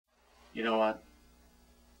You know what?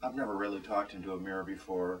 I've never really talked into a mirror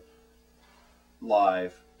before,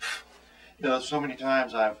 live. You know, so many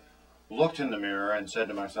times I've looked in the mirror and said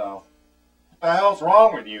to myself, what the hell's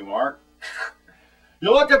wrong with you, Mark?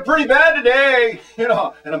 You're looking pretty bad today, you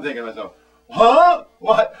know. And I'm thinking to myself, huh?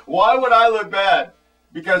 What? Why would I look bad?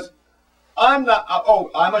 Because I'm not,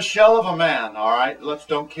 I'm a shell of a man, all right?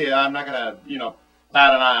 Don't kid. I'm not going to, you know,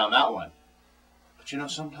 bat an eye on that one. But, you know,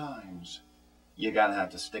 sometimes you got to have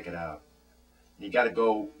to stick it out. You got to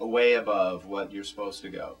go way above what you're supposed to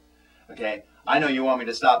go, okay? I know you want me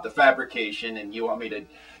to stop the fabrication and you want me to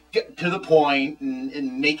get to the point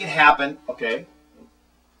and make it happen, okay?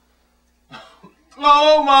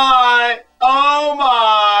 Oh my! Oh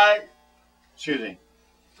my! Excuse me.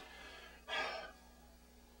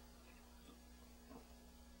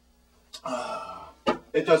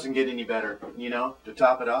 It doesn't get any better, you know, to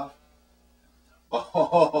top it off.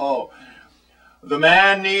 Oh, the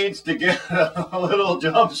man needs to get a little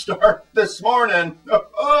jump start this morning.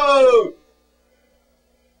 Oh,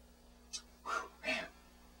 man.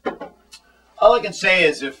 All I can say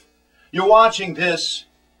is if you're watching this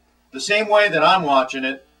the same way that I'm watching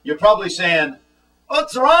it, you're probably saying,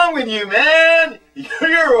 what's wrong with you, man?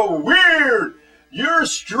 You're weird. You're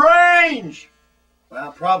strange. Well,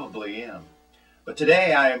 I probably am. But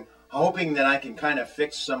today I'm hoping that I can kind of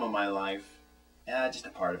fix some of my life. Just a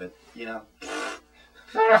part of it, you know.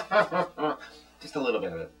 Just a little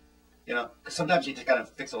bit of it, you know. Because sometimes you just got to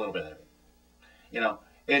fix a little bit of it. You know,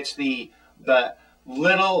 it's the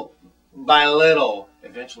little by little,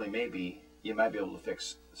 eventually maybe you might be able to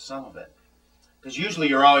fix some of it. Because usually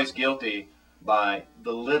you're always guilty by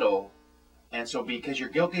the little. And so because you're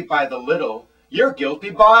guilty by the little, you're guilty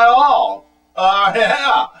by all.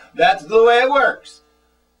 Yeah, that's the way it works.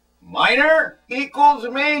 Minor equals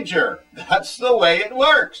major. That's the way it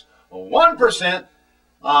works. 1%,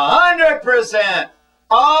 100%,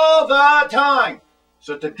 all the time.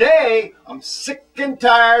 So today, I'm sick and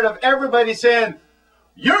tired of everybody saying,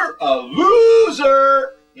 you're a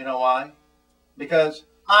loser. You know why? Because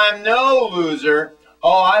I'm no loser.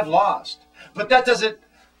 Oh, I've lost. But that doesn't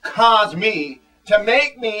cause me to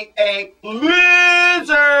make me a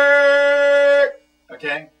loser.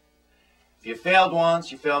 Okay? If you failed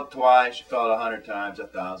once, you failed twice, you failed 100 times,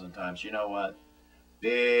 1,000 times, you know what?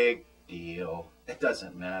 Big deal. It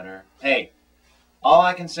doesn't matter. Hey, all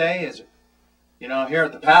I can say is, you know, here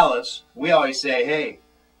at the Palace, we always say, hey,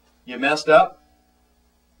 you messed up?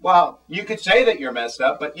 Well, you could say that you're messed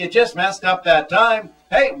up, but you just messed up that time.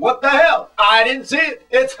 Hey, what the hell? I didn't see it.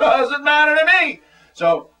 It doesn't matter to me.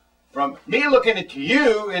 So, from me looking at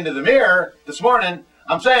you into the mirror this morning,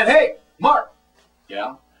 I'm saying, hey, Mark,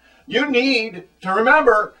 yeah, you need to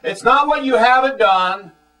remember it's not what you haven't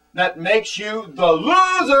done that makes you the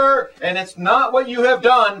loser, and it's not what you have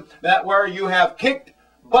done that where you have kicked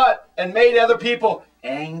butt and made other people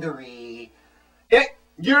angry.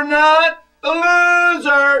 You're not the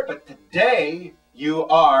loser, but today you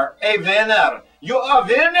are a winner. You are a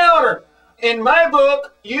winner. In my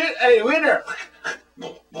book, you a winner.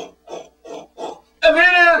 A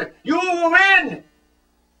winner. You win.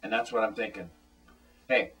 And that's what I'm thinking.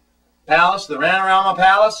 Hey, Palace, the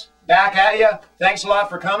Rant-O-RamaPalace, back at you. Thanks a lot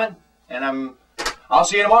for coming, and I'll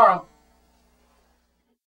see you tomorrow.